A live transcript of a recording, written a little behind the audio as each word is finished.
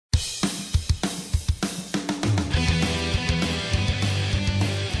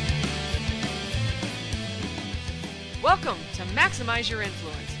Welcome to Maximize Your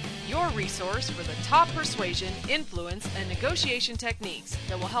Influence, your resource for the top persuasion, influence, and negotiation techniques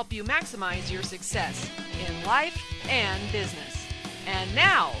that will help you maximize your success in life and business. And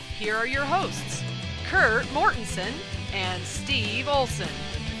now, here are your hosts, Kurt Mortensen and Steve Olson.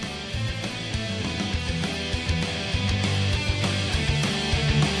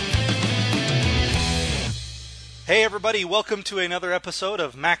 Hey everybody, welcome to another episode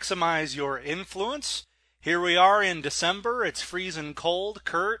of Maximize Your Influence. Here we are in December, it's freezing cold.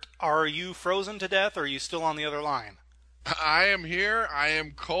 Kurt, are you frozen to death or are you still on the other line? I am here, I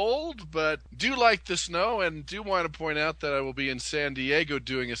am cold, but do like the snow and do want to point out that I will be in San Diego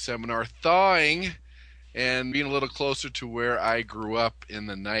doing a seminar, thawing and being a little closer to where I grew up in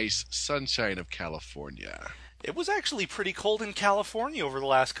the nice sunshine of California. It was actually pretty cold in California over the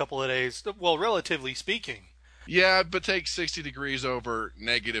last couple of days, well, relatively speaking. Yeah, but take 60 degrees over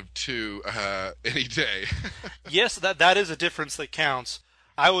 -2 any day. Yes, that is a difference that counts.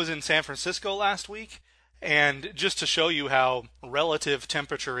 I was in San Francisco last week, and just to show you how relative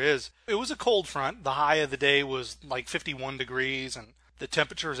temperature is, it was a cold front. The high of the day was like 51 degrees, and the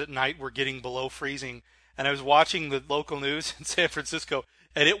temperatures at night were getting below freezing. And I was watching the local news in San Francisco,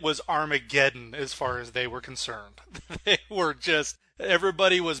 and it was Armageddon as far as they were concerned. They were just...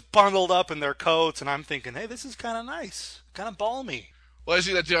 Everybody was bundled up in their coats, and I'm thinking, hey, this is kind of nice, kind of balmy. Well, I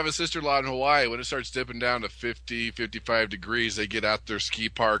see that you have a sister-in-law in Hawaii. When it starts dipping down to 50, 55 degrees, they get out their ski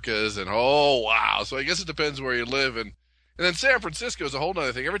parkas, and oh, wow. So I guess it depends where you live. And then San Francisco is a whole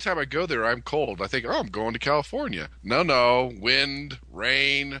other thing. Every time I go there, I'm cold. I think, oh, I'm going to California. No, wind,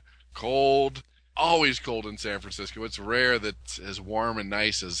 rain, cold. Always cold in San Francisco. It's rare that it's as warm and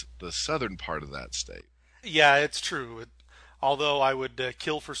nice as the southern part of that state. Yeah, it's true. Although I would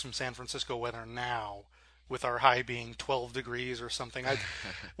kill for some San Francisco weather now, with our high being 12 degrees or something.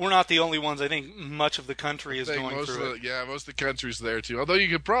 We're not the only ones. I think much of the country is going through it. Yeah, most of the country's there, too. Although you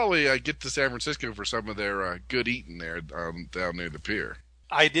could probably get to San Francisco for some of their good eating there down near the pier.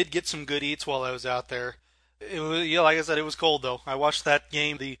 I did get some good eats while I was out there. It was, like I said, it was cold, though. I watched that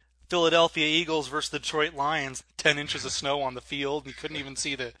game, the Philadelphia Eagles versus the Detroit Lions, 10 inches of snow on the field. You couldn't even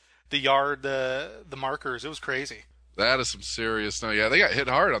see the yard, the markers. It was crazy. That is some serious snow. Yeah, they got hit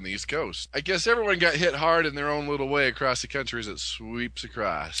hard on the East Coast. I guess everyone got hit hard in their own little way across the country as it sweeps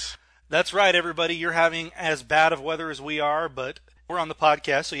across. That's right, everybody. You're having as bad of weather as we are, but we're on the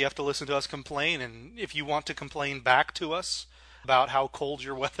podcast, so you have to listen to us complain. And if you want to complain back to us about how cold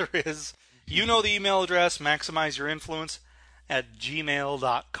your weather is, you know the email address,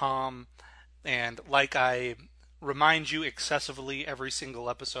 maximizeyourinfluence@gmail.com. And like I remind you excessively every single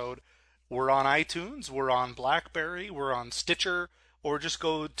episode, we're on iTunes, we're on BlackBerry, we're on Stitcher, or just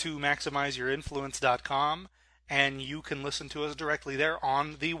go to maximizeyourinfluence.com and you can listen to us directly there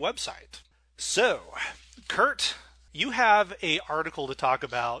on the website. So, Kurt, you have an article to talk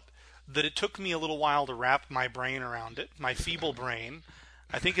about that it took me a little while to wrap my brain around it, my feeble brain.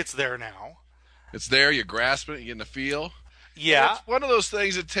 I think it's there now. It's there, you grasp it, you get in the feel. Yeah. It's one of those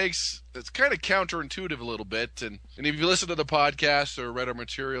things it's kind of counterintuitive a little bit, and if you listen to the podcast or read our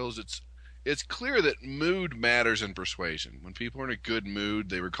materials, it's clear that mood matters in persuasion. When people are in a good mood,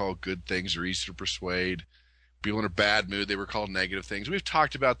 they recall good things are easy to persuade. People in a bad mood, they recall negative things. We've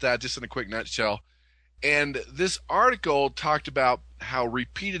talked about that just in a quick nutshell. And this article talked about how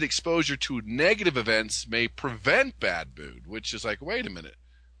repeated exposure to negative events may prevent bad mood, which is like, wait a minute,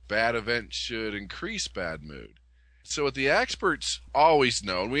 bad events should increase bad mood. So what the experts always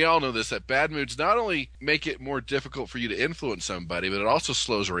know, and we all know this, that bad moods not only make it more difficult for you to influence somebody, but it also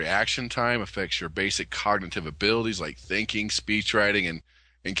slows reaction time, affects your basic cognitive abilities like thinking, speech writing, and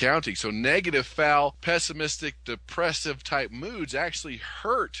counting. So negative, foul, pessimistic, depressive type moods actually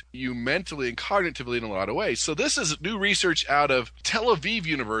hurt you mentally and cognitively in a lot of ways. So this is new research out of Tel Aviv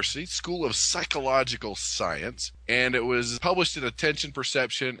University, School of Psychological Science, and it was published in Attention,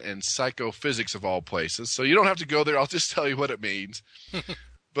 Perception, and Psychophysics of all places. So you don't have to go there. I'll just tell you what it means.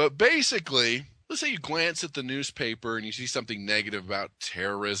 But basically, let's say you glance at the newspaper and you see something negative about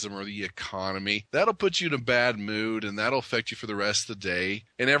terrorism or the economy. That'll put you in a bad mood, and that'll affect you for the rest of the day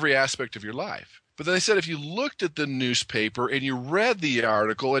in every aspect of your life. But they said if you looked at the newspaper and you read the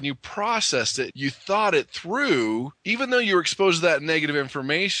article and you processed it, you thought it through, even though you were exposed to that negative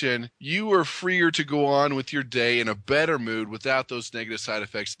information, you were freer to go on with your day in a better mood without those negative side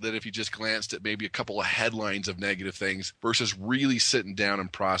effects than if you just glanced at maybe a couple of headlines of negative things versus really sitting down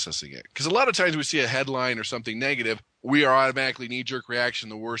and processing it. Because a lot of times we see a headline or something negative, we are automatically knee-jerk reaction,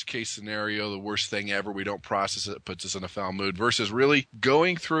 the worst case scenario, the worst thing ever. We don't process it. It puts us in a foul mood versus really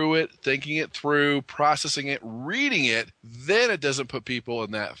going through it, thinking it through, processing it, reading it. Then it doesn't put people in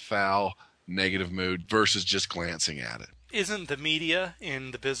that foul negative mood versus just glancing at it. Isn't the media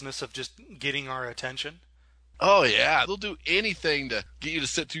in the business of just getting our attention? Oh, yeah. They'll do anything to get you to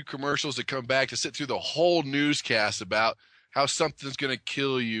sit through commercials, to come back, to sit through the whole newscast about how something's going to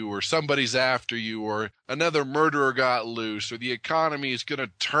kill you or somebody's after you or another murderer got loose or the economy is going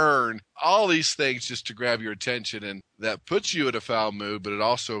to turn. All these things just to grab your attention, and that puts you in a foul mood, but it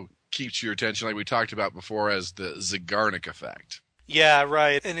also keeps your attention, like we talked about before, as the Zeigarnik effect. Yeah,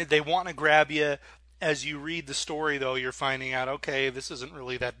 right. And they want to grab you. As you read the story, though, you're finding out, okay, this isn't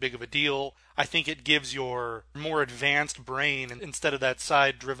really that big of a deal. I think it gives your more advanced brain, instead of that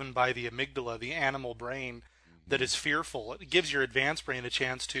side driven by the amygdala, the animal brain that is fearful, it gives your advanced brain a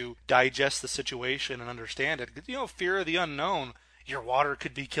chance to digest the situation and understand it. You know, fear of the unknown. Your water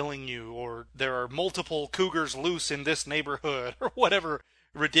could be killing you, or there are multiple cougars loose in this neighborhood, or whatever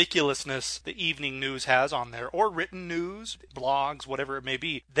ridiculousness the evening news has on there, or written news, blogs, whatever it may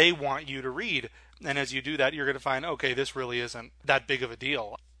be. They want you to read. And as you do that, you're going to find, okay, this really isn't that big of a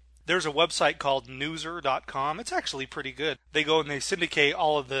deal. There's a website called Newser.com. It's actually pretty good. They go and they syndicate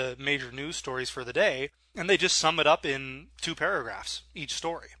all of the major news stories for the day, and they just sum it up in 2 paragraphs, each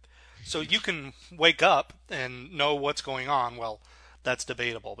story. So you can wake up and know what's going on. Well, that's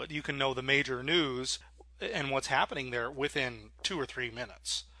debatable, but you can know the major news and what's happening there within 2 or 3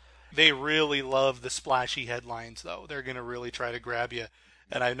 minutes. They really love the splashy headlines, though. They're going to really try to grab you.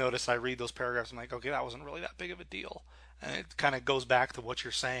 And I noticed I read those paragraphs, I'm like, okay, that wasn't really that big of a deal. And it kind of goes back to what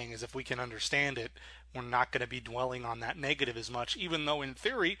you're saying, is if we can understand it, we're not going to be dwelling on that negative as much, even though in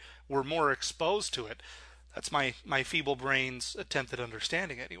theory we're more exposed to it. That's my feeble brain's attempt at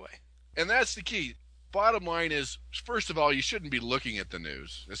understanding anyway. And that's the key. Bottom line is, first of all, you shouldn't be looking at the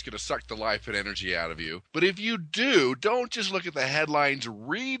news. It's going to suck the life and energy out of you. But if you do, don't just look at the headlines.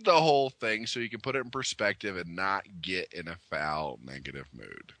 Read the whole thing so you can put it in perspective and not get in a foul, negative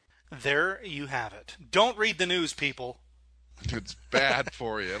mood. There you have it. Don't read the news, people. It's bad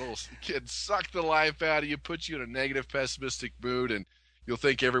for you. It'll suck the life out of you, put you in a negative, pessimistic mood, and you'll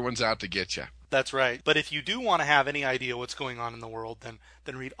think everyone's out to get you. That's right. But if you do want to have any idea what's going on in the world,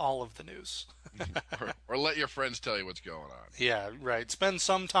 then read all of the news. or let your friends tell you what's going on. Yeah, right. Spend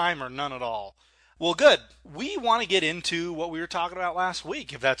some time or none at all. Well, good. We want to get into what we were talking about last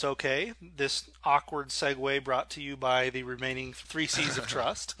week, if that's okay. This awkward segue brought to you by the remaining 3 C's of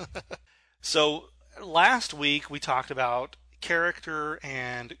trust. So last week we talked about character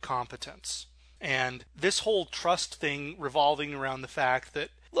and competence. And this whole trust thing revolving around the fact that,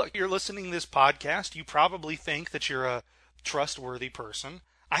 look, you're listening to this podcast, you probably think that you're a trustworthy person.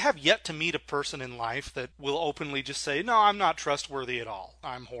 I have yet to meet a person in life that will openly just say, no, I'm not trustworthy at all.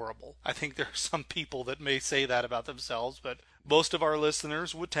 I'm horrible. I think there are some people that may say that about themselves, but most of our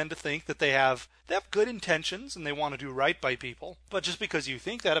listeners would tend to think that they have good intentions and they want to do right by people. But just because you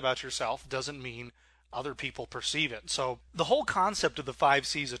think that about yourself doesn't mean other people perceive it. So the whole concept of the 5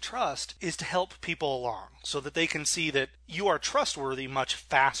 C's of trust is to help people along so that they can see that you are trustworthy much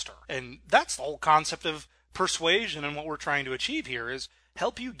faster. And that's the whole concept of persuasion, and what we're trying to achieve here is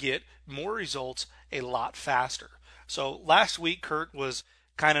help you get more results a lot faster. So last week, Kurt was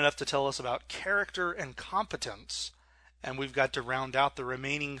kind enough to tell us about character and competence, and we've got to round out the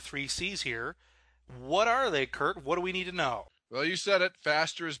remaining 3 C's here. What are they, Kurt? What do we need to know? Well, you said it.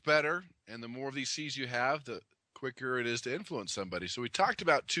 Faster is better. And the more of these C's you have, the quicker it is to influence somebody. So we talked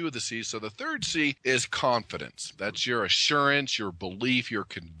about 2 of the C's. So the 3rd C is confidence. That's your assurance, your belief, your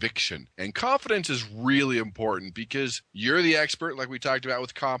conviction. And confidence is really important because you're the expert, like we talked about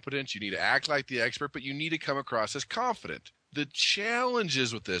with competence. You need to act like the expert, but you need to come across as confident. The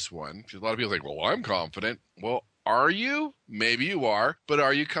challenges with this one, because a lot of people think, well, I'm confident. Well, are you? Maybe you are, but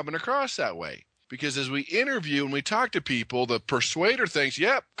are you coming across that way? Because as we interview and we talk to people, the persuader thinks,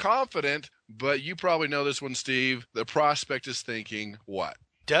 yep, confident, but you probably know this one, Steve. The prospect is thinking what?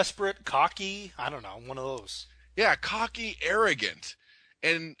 Desperate, cocky, I don't know, one of those. Yeah, cocky, arrogant.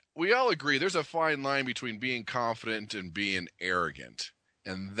 And we all agree there's a fine line between being confident and being arrogant.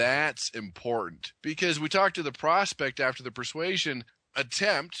 And that's important because we talk to the prospect after the persuasion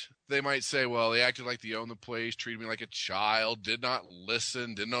attempt. They might say, well, they acted like they owned the place, treated me like a child, did not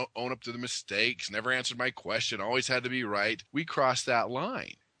listen, didn't own up to the mistakes, never answered my question, always had to be right. We cross that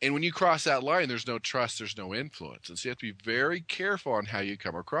line. And when you cross that line, there's no trust, there's no influence. And so you have to be very careful on how you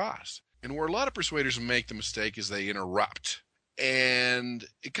come across. And where a lot of persuaders make the mistake is they interrupt. And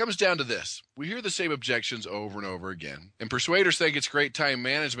it comes down to this. We hear the same objections over and over again. And persuaders think it's great time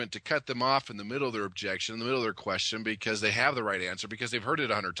management to cut them off in the middle of their objection, in the middle of their question, because they have the right answer, because they've heard it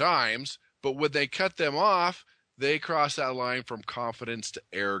 100 times. But when they cut them off, they cross that line from confidence to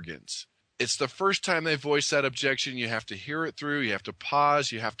arrogance. it's the first time they voice that objection. You have to hear it through. You have to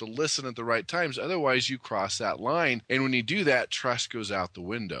pause. You have to listen at the right times. Otherwise, you cross that line. And when you do that, trust goes out the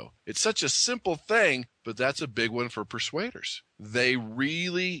window. It's such a simple thing, but that's a big one for persuaders. They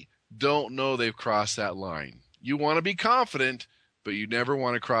really don't know they've crossed that line. You want to be confident, but you never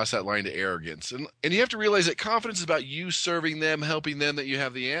want to cross that line to arrogance. And you have to realize that confidence is about you serving them, helping them, that you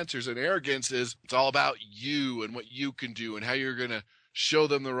have the answers. And arrogance is, it's all about you and what you can do and how you're going to show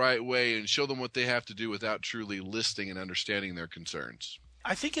them the right way and show them what they have to do without truly listening and understanding their concerns.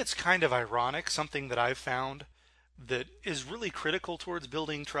 I think it's kind of ironic, something that I've found that is really critical towards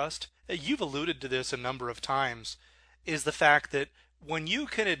building trust. You've alluded to this a number of times, is the fact that when you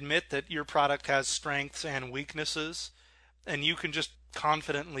can admit that your product has strengths and weaknesses, and you can just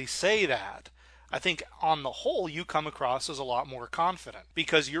confidently say that, I think on the whole you come across as a lot more confident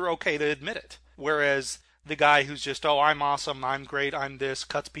because you're okay to admit it. Whereas the guy who's just, oh, I'm awesome, I'm great, I'm this,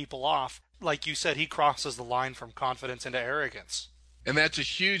 cuts people off, like you said, he crosses the line from confidence into arrogance. And that's a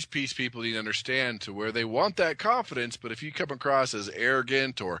huge piece people need to understand, to where they want that confidence, but if you come across as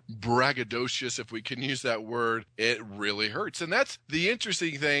arrogant or braggadocious, if we can use that word, it really hurts. And that's the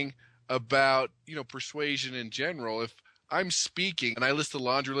interesting thing about, persuasion in general. If I'm speaking and I list a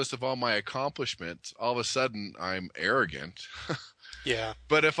laundry list of all my accomplishments, all of a sudden I'm arrogant. Yeah.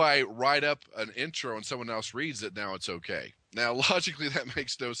 But if I write up an intro and someone else reads it, now it's okay. Now, logically, that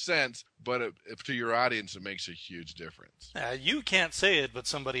makes no sense, but if to your audience, it makes a huge difference. You can't say it, but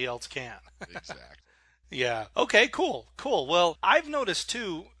somebody else can. Exactly. Yeah. Okay, cool. Well, I've noticed,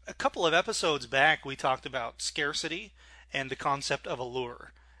 too, a couple of episodes back, we talked about scarcity and the concept of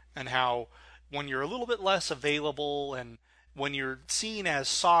allure, and how when you're a little bit less available and when you're seen as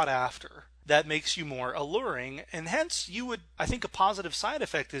sought after, that makes you more alluring, and hence I think a positive side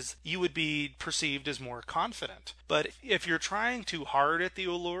effect is you would be perceived as more confident. But if you're trying too hard at the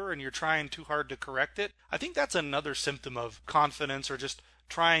allure and you're trying too hard to correct it, I think that's another symptom of confidence, or just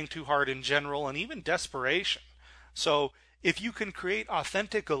trying too hard in general, and even desperation. So if you can create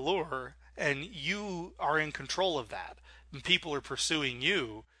authentic allure and you are in control of that, and people are pursuing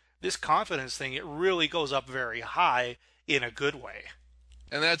you, this confidence thing, it really goes up very high in a good way.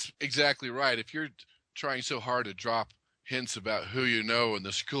 And that's exactly right. If you're trying so hard to drop hints about who you know and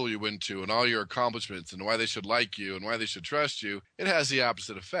the school you went to and all your accomplishments and why they should like you and why they should trust you, it has the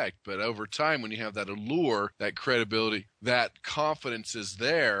opposite effect. But over time, when you have that allure, that credibility, that confidence is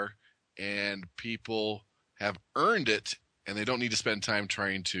there, and people have earned it, and they don't need to spend time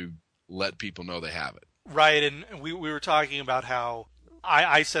trying to let people know they have it. Right, and we were talking about how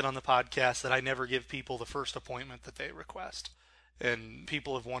I said on the podcast that I never give people the first appointment that they request. And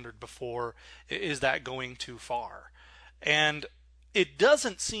people have wondered before, is that going too far? And it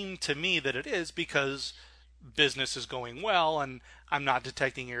doesn't seem to me that it is, because business is going well and I'm not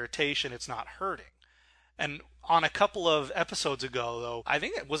detecting irritation, it's not hurting. And on a couple of episodes ago, though, I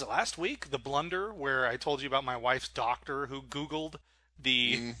think it was last week, the blunder where I told you about my wife's doctor who Googled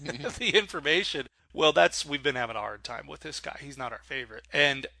the the information. Well, we've been having a hard time with this guy. He's not our favorite.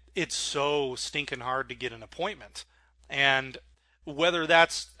 And it's so stinking hard to get an appointment. And whether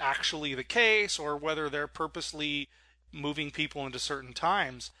that's actually the case or whether they're purposely moving people into certain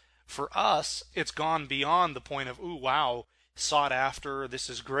times, for us, it's gone beyond the point of, ooh, wow, sought after,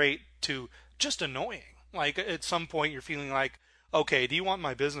 this is great, to just annoying. Like, at some point you're feeling like, okay, do you want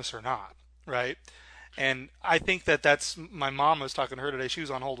my business or not? Right? And I think that's, my mom was talking to her today, she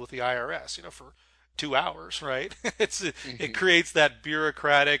was on hold with the IRS, for 2 hours, right? It creates that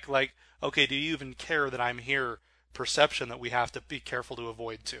bureaucratic, like, okay, do you even care that I'm here perception that we have to be careful to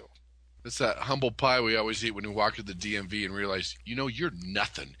avoid too. It's that humble pie we always eat when we walk to the DMV and realize, you're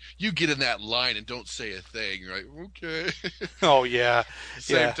nothing. You get in that line and don't say a thing. You're like, okay. Oh, yeah.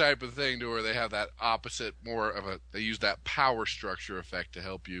 Same type of thing, to where they have that opposite, they use that power structure effect to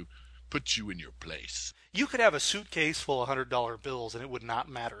help you put you in your place. You could have a suitcase full of $100 bills and it would not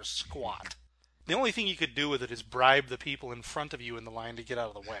matter squat. The only thing you could do with it is bribe the people in front of you in the line to get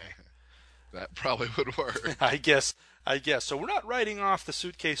out of the way. That probably would work. I guess. So we're not writing off the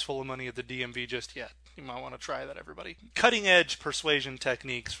suitcase full of money at the DMV just yet. You might want to try that, everybody. Cutting edge persuasion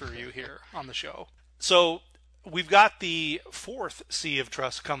techniques for you here on the show. So we've got the fourth C of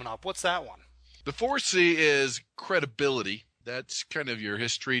trust coming up. What's that one? The fourth C is credibility. That's kind of your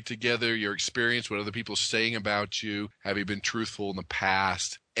history together, your experience, what other people are saying about you. Have you been truthful in the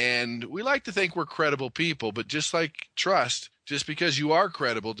past? And we like to think we're credible people, but just like trust, just because you are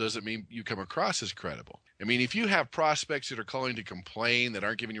credible doesn't mean you come across as credible. I mean, if you have prospects that are calling to complain, that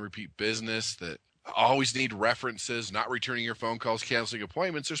aren't giving you repeat business, that always need references, not returning your phone calls, canceling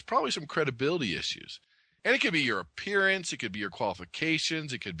appointments, there's probably some credibility issues. And it could be your appearance, it could be your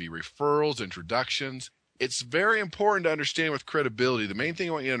qualifications, it could be referrals, introductions. It's very important to understand with credibility. The main thing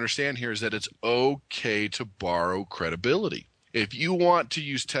I want you to understand here is that it's okay to borrow credibility. If you want to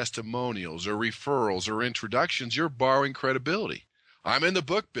use testimonials or referrals or introductions, you're borrowing credibility. I'm in the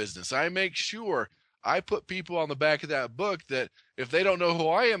book business. I make sure I put people on the back of that book that if they don't know who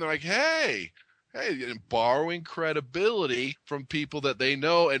I am, they're like, hey, borrowing credibility from people that they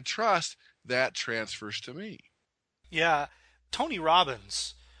know and trust, that transfers to me. Yeah, Tony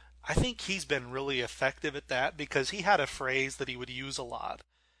Robbins, I think he's been really effective at that because he had a phrase that he would use a lot.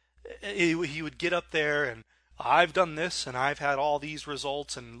 He would get up there and, I've done this and I've had all these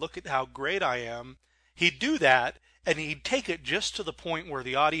results and look at how great I am. He'd do that and he'd take it just to the point where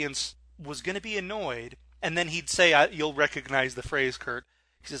the audience was going to be annoyed. And then he'd say, you'll recognize the phrase, Kurt.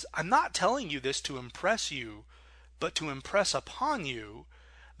 He says, I'm not telling you this to impress you, but to impress upon you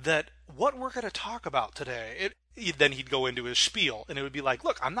that what we're going to talk about today. Then he'd go into his spiel and it would be like,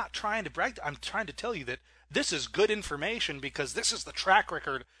 look, I'm not trying to brag. I'm trying to tell you that this is good information because this is the track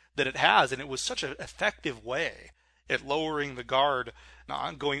record that it has. And it was such an effective way at lowering the guard,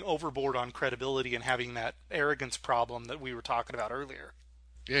 not going overboard on credibility and having that arrogance problem that we were talking about earlier.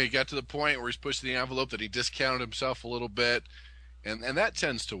 Yeah, he got to the point where he's pushing the envelope that he discounted himself a little bit. And that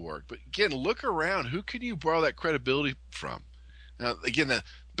tends to work. But again, look around. Who can you borrow that credibility from? Now, again,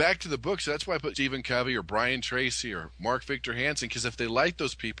 back to the books. That's why I put Stephen Covey or Brian Tracy or Mark Victor Hansen, because if they like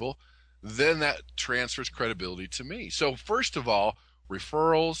those people, then that transfers credibility to me. So first of all,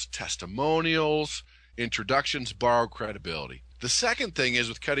 referrals, testimonials, introductions borrow credibility. The second thing is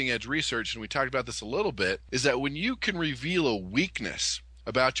with cutting edge research, and we talked about this a little bit, is that when you can reveal a weakness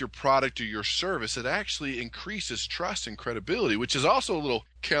about your product or your service, it actually increases trust and credibility, which is also a little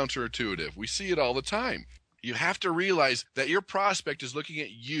counterintuitive. We see it all the time. You have to realize that your prospect is looking at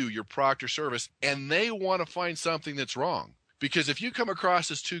you, your product or service, and they want to find something that's wrong. Because if you come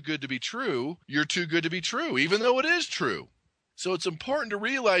across as too good to be true, you're too good to be true, even though it is true. So it's important to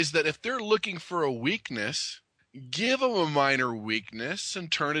realize that if they're looking for a weakness, give them a minor weakness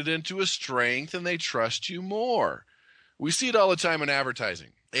and turn it into a strength, and they trust you more. We see it all the time in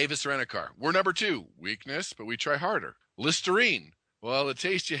advertising. Avis Rent-A-Car. We're number 2. Weakness, but we try harder. Listerine. Well, it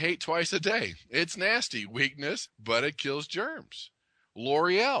tastes you hate twice a day. It's nasty. Weakness, but it kills germs.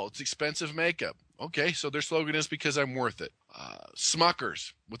 L'Oreal. It's expensive makeup. Okay, so their slogan is because I'm worth it.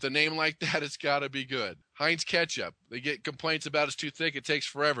 Smuckers. With a name like that, it's got to be good. Heinz Ketchup. They get complaints about it's too thick, it takes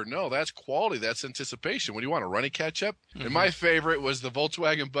forever. No, that's quality. That's anticipation. What do you want, a runny ketchup? Mm-hmm. And my favorite was the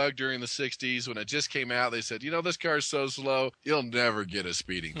Volkswagen Bug during the 60s. When it just came out, they said, this car's so slow, you'll never get a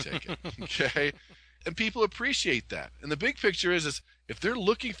speeding ticket. Okay? And people appreciate that. And the big picture is if they're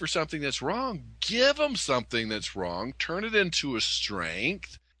looking for something that's wrong, give them something that's wrong, turn it into a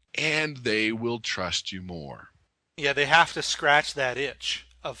strength, and they will trust you more. Yeah, they have to scratch that itch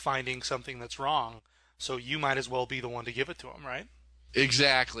of finding something that's wrong, so you might as well be the one to give it to them, right?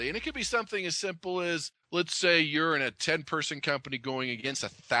 Exactly. And it could be something as simple as, let's say you're in a 10-person company going against a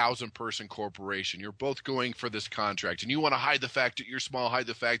 1,000-person corporation. You're both going for this contract, and you want to hide the fact that you're small, hide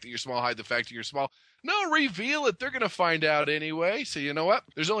the fact that you're small, hide the fact that you're small. No, reveal it. They're going to find out anyway. So you know what?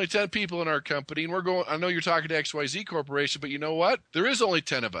 There's only 10 people in our company, and I know you're talking to XYZ Corporation, but you know what? There is only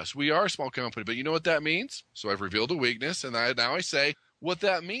 10 of us. We are a small company, but you know what that means? So I've revealed a weakness, and now I say what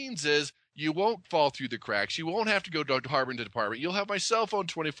that means is you won't fall through the cracks. You won't have to go department to department. You'll have my cell phone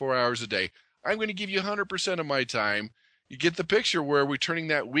 24 hours a day. I'm going to give you 100% of my time. You get the picture where we're turning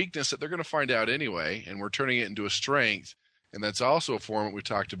that weakness that they're going to find out anyway, and we're turning it into a strength. And that's also a form that we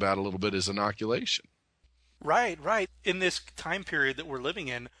talked about a little bit is inoculation. Right. In this time period that we're living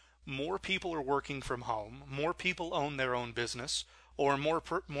in, more people are working from home, more people own their own business, or more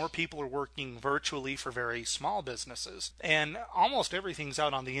people are working virtually for very small businesses. And almost everything's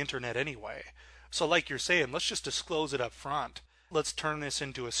out on the internet anyway. So like you're saying, let's just disclose it up front. Let's turn this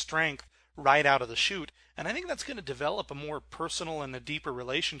into a strength right out of the chute. And I think that's going to develop a more personal and a deeper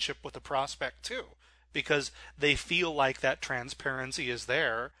relationship with the prospect too, because they feel like that transparency is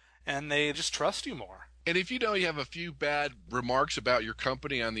there and they just trust you more. And if you have a few bad remarks about your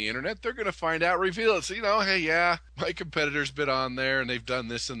company on the internet, they're going to find out, reveal it. So, hey, yeah, my competitor's been on there and they've done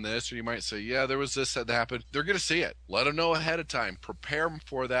this and this. Or you might say, yeah, there was this that happened. They're going to see it. Let them know ahead of time. Prepare them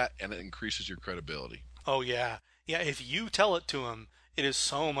for that, and it increases your credibility. Oh, yeah. Yeah, if you tell it to them, it is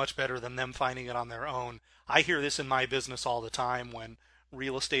so much better than them finding it on their own. I hear this in my business all the time when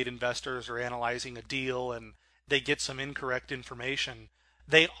real estate investors are analyzing a deal and they get some incorrect information.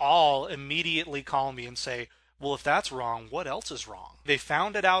 They all immediately call me and say, well, if that's wrong, what else is wrong? They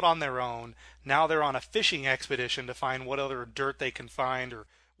found it out on their own. Now they're on a fishing expedition to find what other dirt they can find or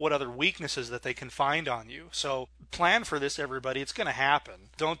what other weaknesses that they can find on you. So plan for this, everybody. It's going to happen.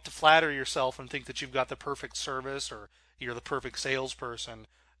 Don't flatter yourself and think that you've got the perfect service or you're the perfect salesperson.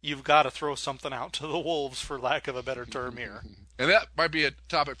 You've got to throw something out to the wolves, for lack of a better term here. And that might be a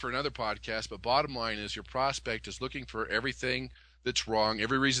topic for another podcast, but bottom line is your prospect is looking for everything that's wrong,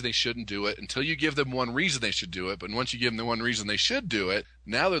 every reason they shouldn't do it, until you give them one reason they should do it. But once you give them the one reason they should do it,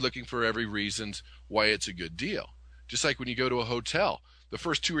 now they're looking for every reason why it's a good deal. Just like when you go to a hotel, the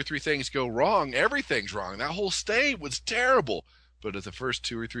first 2 or 3 things go wrong, everything's wrong. That whole stay was terrible. But if the first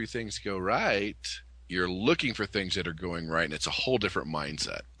 2 or 3 things go right, you're looking for things that are going right, and it's a whole different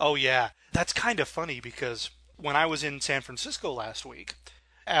mindset. Oh, yeah. That's kind of funny because when I was in San Francisco last week,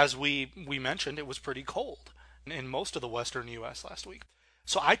 as we mentioned, it was pretty cold in most of the western U.S. last week.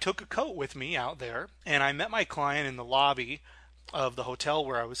 So I took a coat with me out there, and I met my client in the lobby of the hotel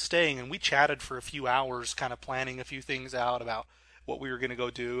where I was staying, and we chatted for a few hours, kind of planning a few things out about what we were going to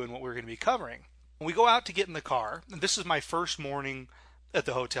go do and what we were going to be covering. When we go out to get in the car, and this is my first morning at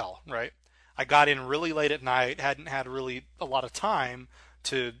the hotel, right? I got in really late at night, hadn't had really a lot of time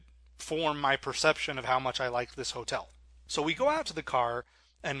to form my perception of how much I liked this hotel. So we go out to the car,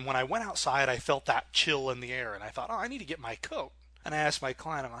 and when I went outside, I felt that chill in the air, and I thought, I need to get my coat. And I asked my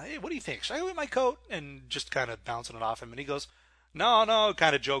client, I'm like, hey, what do you think? Should I go get my coat? And just kind of bouncing it off him, and he goes, no,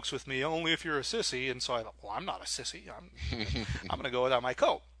 kind of jokes with me, only if you're a sissy. And so I thought, well, I'm not a sissy. I'm going to go without my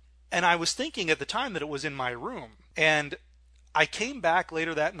coat. And I was thinking at the time that it was in my room. And I came back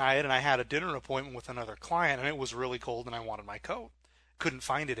later that night, and I had a dinner appointment with another client, and it was really cold, and I wanted my coat. Couldn't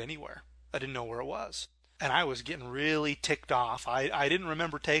find it anywhere. I didn't know where it was. And I was getting really ticked off. I didn't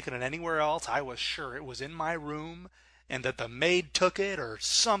remember taking it anywhere else. I was sure it was in my room and that the maid took it or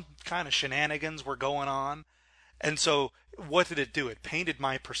some kind of shenanigans were going on. And so what did it do? It painted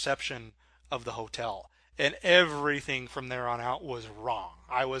my perception of the hotel. And everything from there on out was wrong.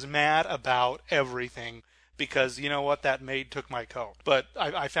 I was mad about everything because, you know what, that maid took my coat. But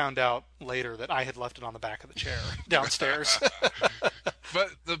I found out later that I had left it on the back of the chair downstairs.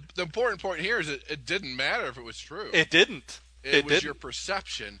 But the important point here is that it didn't matter if it was true. It didn't. It was your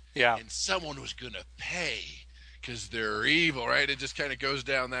perception. Yeah. And someone was going to pay because they're evil, right? It just kind of goes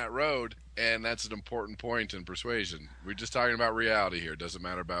down that road. And that's an important point in persuasion. We're just talking about reality here. It doesn't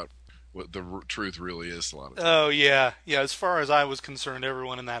matter about what the truth really is a lot of times. Oh, yeah. Yeah, as far as I was concerned,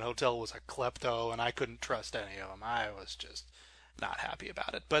 everyone in that hotel was a klepto, and I couldn't trust any of them. I was just not happy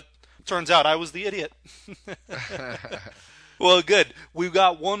about it. But turns out I was the idiot. Well, good. We've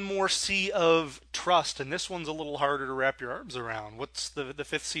got one more C of trust, and this one's a little harder to wrap your arms around. What's the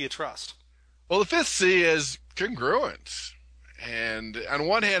fifth C of trust? Well, the fifth C is congruence. And on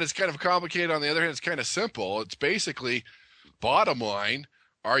one hand, it's kind of complicated. On the other hand, it's kind of simple. It's basically, bottom line,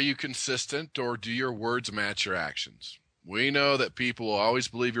 are you consistent or do your words match your actions? We know that people will always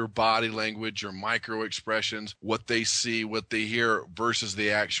believe your body language, your micro expressions, what they see, what they hear versus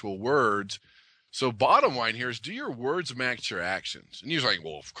the actual words. So bottom line here is, do your words match your actions? And you're like,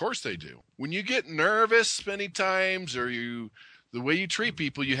 well, of course they do. When you get nervous many times or the way you treat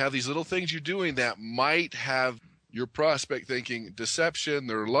people, you have these little things you're doing that might have your prospect thinking, deception,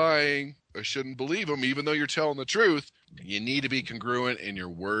 they're lying, I shouldn't believe them, even though you're telling the truth. You need to be congruent in your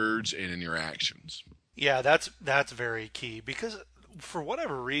words and in your actions. Yeah, that's very key because for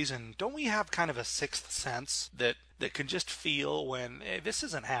whatever reason, don't we have kind of a sixth sense that can just feel when, hey, this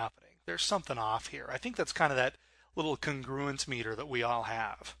isn't happening? There's something off here. I think that's kind of that little congruence meter that we all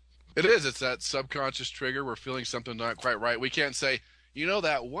have. It is. It's that subconscious trigger. We're feeling something not quite right. We can't say,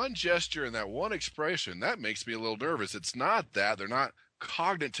 that one gesture and that one expression, that makes me a little nervous. It's not that. They're not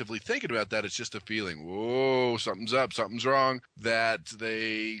cognitively thinking about that. It's just a feeling, whoa, something's up, something's wrong, that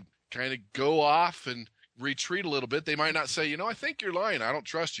they kind of go off and retreat a little bit. They might not say, I think you're lying. I don't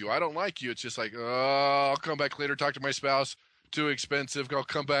trust you. I don't like you. It's just like, oh, I'll come back later, talk to my spouse. Too expensive. I'll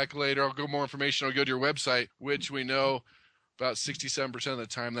come back later. I'll go more information. I'll go to your website, which we know about 67% of the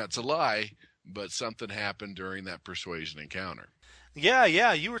time that's a lie, but something happened during that persuasion encounter.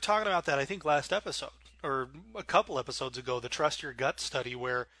 Yeah. You were talking about that, I think, last episode or a couple episodes ago, the Trust Your Gut study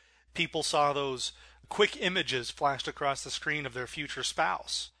where people saw those quick images flashed across the screen of their future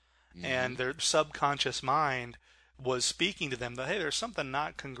spouse. Mm-hmm. And their subconscious mind was speaking to them that, hey, there's something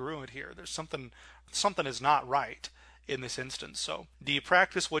not congruent here. There's something is not right in this instance. So do you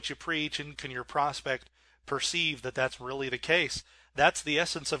practice what you preach, and can your prospect perceive that that's really the case? That's the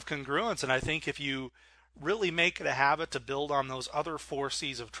essence of congruence. And I think if you really make it a habit to build on those other 4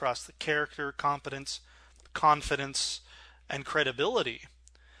 C's of trust, the character, competence, confidence, and credibility,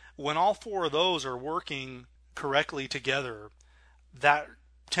 when all 4 of those are working correctly together, that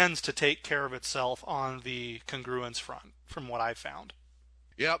tends to take care of itself on the congruence front, from what I've found.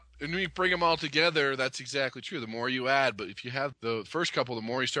 Yep, and when you bring them all together, that's exactly true. The more you add, but if you have the first couple, the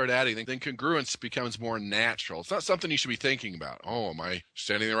more you start adding, then congruence becomes more natural. It's not something you should be thinking about. Oh, am I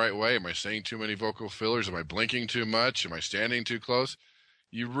standing the right way? Am I saying too many vocal fillers? Am I blinking too much? Am I standing too close?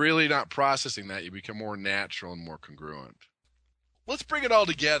 You're really not processing that. You become more natural and more congruent. Let's bring it all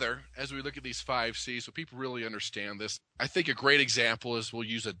together as we look at these 5 C's so people really understand this. I think a great example is we'll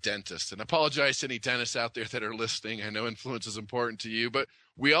use a dentist. And I apologize to any dentists out there that are listening. I know influence is important to you, but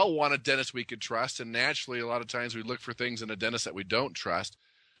we all want a dentist we can trust. And naturally, a lot of times we look for things in a dentist that we don't trust.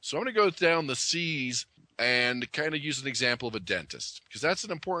 So I'm going to go down the C's and kind of use an example of a dentist, because that's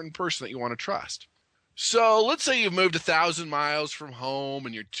an important person that you want to trust. So let's say you've moved 1,000 miles from home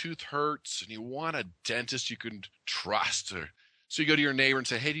and your tooth hurts and you want a dentist you can trust. So you go to your neighbor and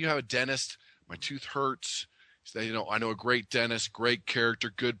say, hey, do you have a dentist? My tooth hurts. Say, I know a great dentist, great character,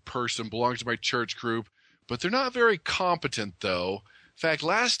 good person, belongs to my church group, but they're not very competent though. In fact,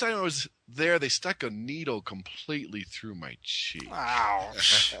 last time I was there, they stuck a needle completely through my cheek.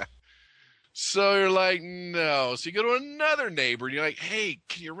 Ouch. So you're like, no. So you go to another neighbor and you're like, hey,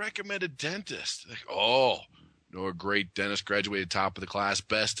 can you recommend a dentist? Like, oh, know a great dentist, graduated top of the class,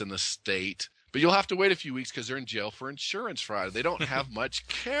 best in the state. But you'll have to wait a few weeks because they're in jail for insurance fraud. They don't have much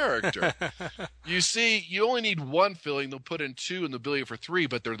character. You see, you only need 1 filling. They'll put in 2 and they'll bill you for 3,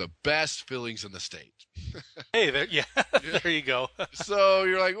 but they're the best fillings in the state. Hey, there you go. So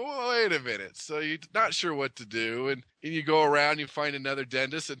you're like, well, wait a minute. So you're not sure what to do. And you go around, you find another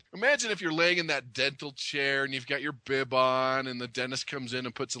dentist. And imagine if you're laying in that dental chair and you've got your bib on and the dentist comes in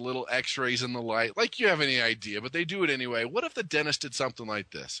and puts a little x-rays in the light. Like you have any idea, but they do it anyway. What if the dentist did something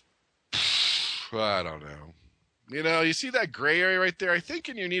like this? I don't know. You see that gray area right there? I think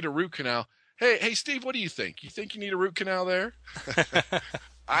you need a root canal. Hey, Steve, what do you think? You think you need a root canal there?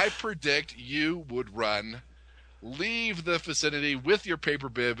 I predict you would run, leave the vicinity with your paper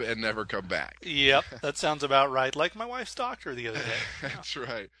bib, and never come back. Yep, that sounds about right. Like my wife's doctor the other day. That's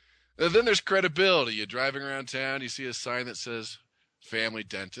right. And then there's credibility. You're driving around town, you see a sign that says family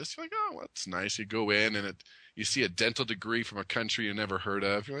dentist. You're like, oh, that's nice. You go in, and you see a dental degree from a country you never heard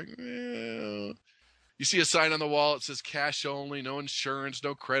of. You're like, well. You see a sign on the wall that says cash only, no insurance,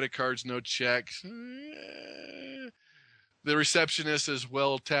 no credit cards, no checks. The receptionist is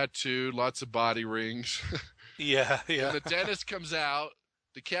well tattooed, lots of body rings. Yeah. And the dentist comes out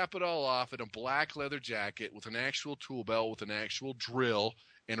to cap it all off in a black leather jacket with an actual tool belt, with an actual drill,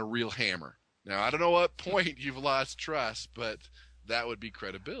 and a real hammer. Now, I don't know what point you've lost trust, but that would be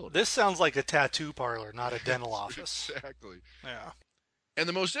credibility. This sounds like a tattoo parlor, not a dental office. Exactly. Yeah. And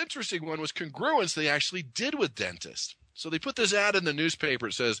the most interesting one was congruence they actually did with dentists. So they put this ad in the newspaper.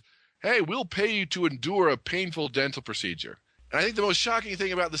 It says, hey, we'll pay you to endure a painful dental procedure. And I think the most shocking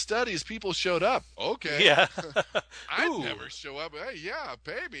thing about the study is people showed up. Okay. Yeah. I'd never show up. Hey, yeah,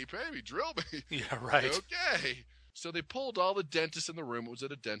 pay me, drill me. Yeah, right. Okay. So they pulled all the dentists in the room. It was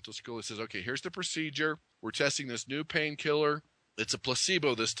at a dental school. It says, okay, here's the procedure. We're testing this new painkiller. It's a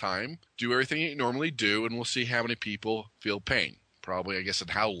placebo this time. Do everything you normally do, and we'll see how many people feel pain. Probably, I guess, and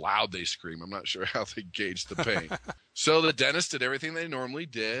how loud they scream. I'm not sure how they gauge the pain. So the dentist did everything they normally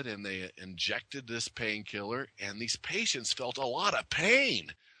did, and they injected this painkiller, and these patients felt a lot of pain,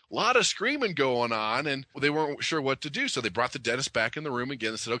 a lot of screaming going on, and they weren't sure what to do. So they brought the dentist back in the room again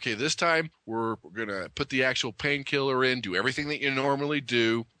and said, okay, this time we're going to put the actual painkiller in, do everything that you normally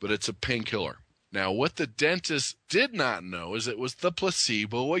do, but it's a painkiller. Now, what the dentist did not know is it was the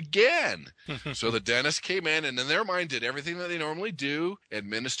placebo again. So the dentist came in and in their mind did everything that they normally do,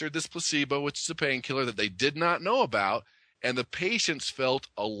 administered this placebo, which is a painkiller that they did not know about, and the patients felt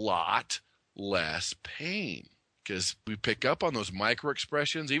a lot less pain. Because we pick up on those micro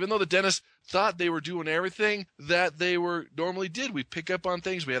expressions. Even though the dentist thought they were doing everything that they were normally did, we pick up on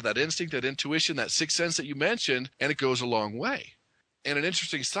things. We have that instinct, that intuition, that sixth sense that you mentioned, and it goes a long way. And an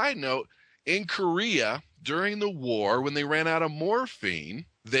interesting side note, in Korea, during the war, when they ran out of morphine,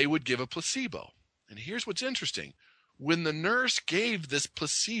 they would give a placebo. And here's what's interesting. When the nurse gave this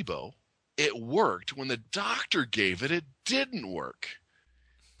placebo, it worked. When the doctor gave it, it didn't work.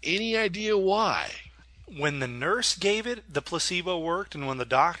 Any idea why? When the nurse gave it, the placebo worked, and when the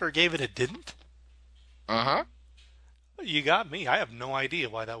doctor gave it, it didn't? Uh-huh. You got me. I have no idea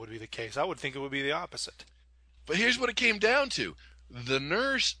why that would be the case. I would think it would be the opposite. But here's what it came down to. The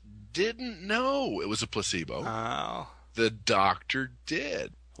nurse didn't know it was a placebo. Oh. The doctor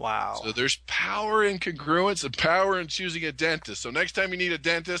did. Wow. So there's power in congruence and power in choosing a dentist. So next time you need a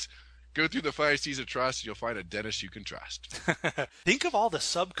dentist, go through the 5 C's of trust and you'll find a dentist you can trust. Think of all the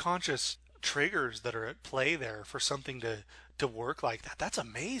subconscious triggers that are at play there for something to work like that. That's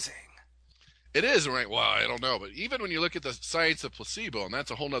amazing. It is, right? Well, I don't know. But even when you look at the science of placebo, and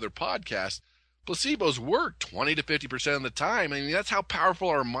that's a whole nother podcast, placebos work 20 to 50% of the time. I mean, that's how powerful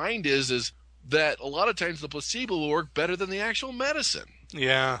our mind is that a lot of times the placebo will work better than the actual medicine.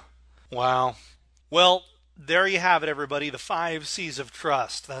 Yeah. Wow. Well, there you have it, everybody. The 5 C's of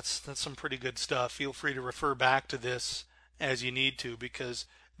trust. That's some pretty good stuff. Feel free to refer back to this as you need to, because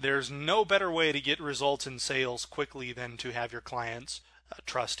there's no better way to get results in sales quickly than to have your clients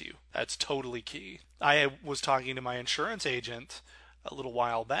trust you. That's totally key. I was talking to my insurance agent a little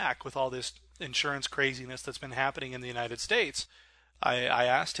while back with all this insurance craziness that's been happening in the United States. I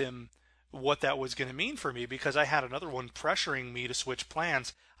asked him what that was going to mean for me, because I had another one pressuring me to switch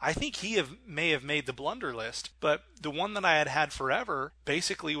plans. I think he may have made the blunder list, but the one that I had forever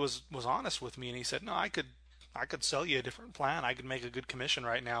basically was honest with me, and he said, no, I could sell you a different plan. I could make a good commission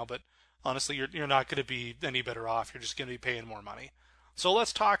right now, but honestly, you're not going to be any better off. You're just going to be paying more money. So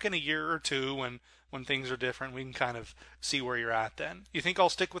let's talk in a year or two when things are different. We can kind of see where you're at then. You think I'll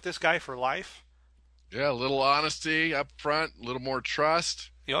stick with this guy for life? Yeah, a little honesty up front, a little more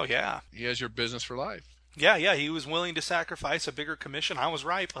trust. Oh, yeah. He has your business for life. Yeah, he was willing to sacrifice a bigger commission. I was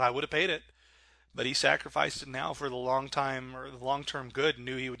right, but I would have paid it. But he sacrificed it now for the long-term good, and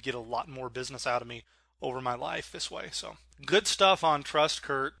knew he would get a lot more business out of me over my life this way. So, good stuff on trust,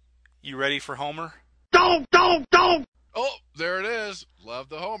 Kurt. You ready for Homer? Don't! Oh, there it is. Love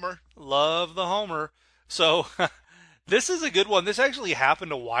the Homer. Love the Homer. So, this is a good one. This actually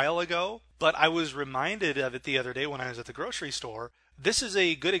happened a while ago, but I was reminded of it the other day when I was at the grocery store. This is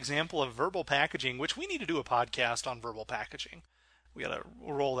a good example of verbal packaging, which we need to do a podcast on verbal packaging. We got to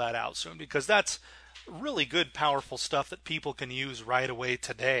roll that out soon, because that's really good, powerful stuff that people can use right away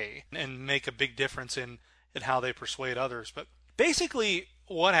today and make a big difference in how they persuade others. But basically,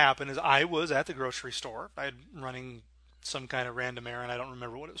 what happened is I was at the grocery store. I'm running some kind of random errand. I don't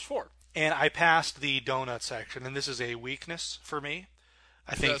remember what it was for. And I passed the donut section, and this is a weakness for me.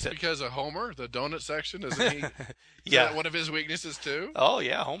 I think that's because of Homer, the donut section, isn't he? Yeah. Is that one of his weaknesses too? Oh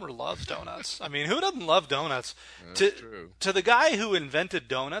yeah, Homer loves donuts. I mean, who doesn't love donuts? That's true. To the guy who invented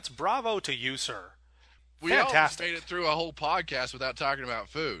donuts, bravo to you, sir. We almost made it through a whole podcast without talking about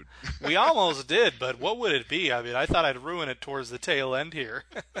food. We almost did, but what would it be? I mean, I thought I'd ruin it towards the tail end here.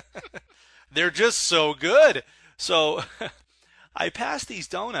 They're just so good. So I passed these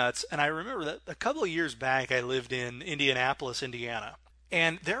donuts, and I remember that a couple of years back I lived in Indianapolis, Indiana.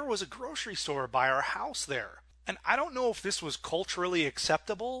 And there was a grocery store by our house there. And I don't know if this was culturally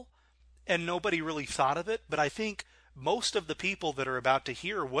acceptable and nobody really thought of it, but I think most of the people that are about to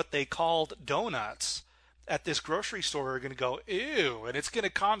hear what they called donuts at this grocery store are going to go, ew, and it's going to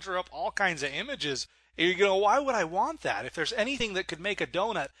conjure up all kinds of images. And you're going to go, why would I want that? If there's anything that could make a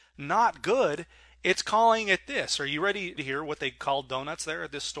donut not good, it's calling it this. Are you ready to hear what they called donuts there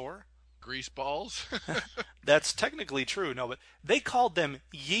at this store? Grease balls? That's technically true, no, but they called them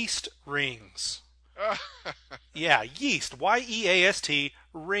yeast rings. Yeah, yeast, Y-E-A-S-T,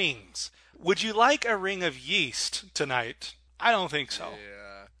 rings. Would you like a ring of yeast tonight? I don't think so.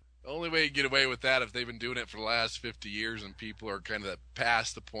 Yeah. The only way you get away with that if they've been doing it for the last 50 years and people are kind of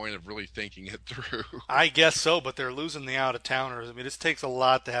past the point of really thinking it through. I guess so, but they're losing the out-of-towners. I mean, it takes a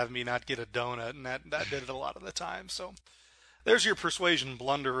lot to have me not get a donut, and that did it a lot of the time, so... There's your persuasion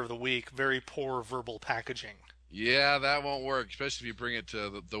blunder of the week. Very poor verbal packaging. Yeah, that won't work, especially if you bring it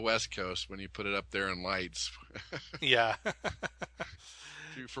to the West Coast when you put it up there in lights. Yeah.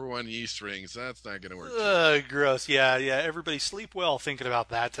 2-for-1 yeast rings. That's not going to work. Gross. Yeah. Everybody sleep well thinking about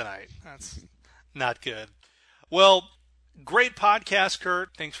that tonight. That's not good. Well, great podcast,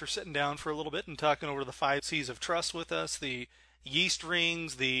 Kurt. Thanks for sitting down for a little bit and talking over the 5 C's of trust with us. The yeast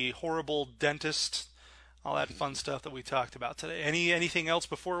rings, the horrible dentist, all that fun stuff that we talked about today. Anything else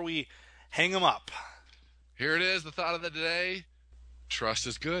before we hang them up? Here it is, the thought of the day. Trust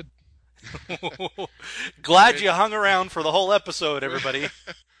is good. Glad you hung around for the whole episode, everybody.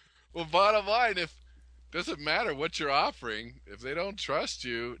 Well, bottom line, doesn't matter what you're offering. If they don't trust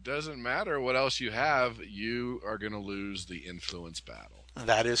you, doesn't matter what else you have, you are going to lose the influence battle.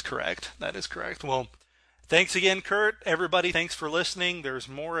 That is correct. Well, thanks again, Kurt. Everybody, thanks for listening. There's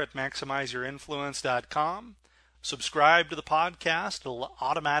more at MaximizeYourInfluence.com. Subscribe to the podcast. It'll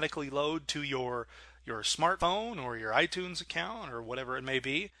automatically load to your smartphone or your iTunes account or whatever it may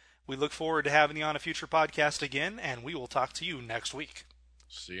be. We look forward to having you on a future podcast again, and we will talk to you next week.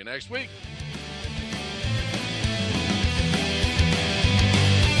 See you next week.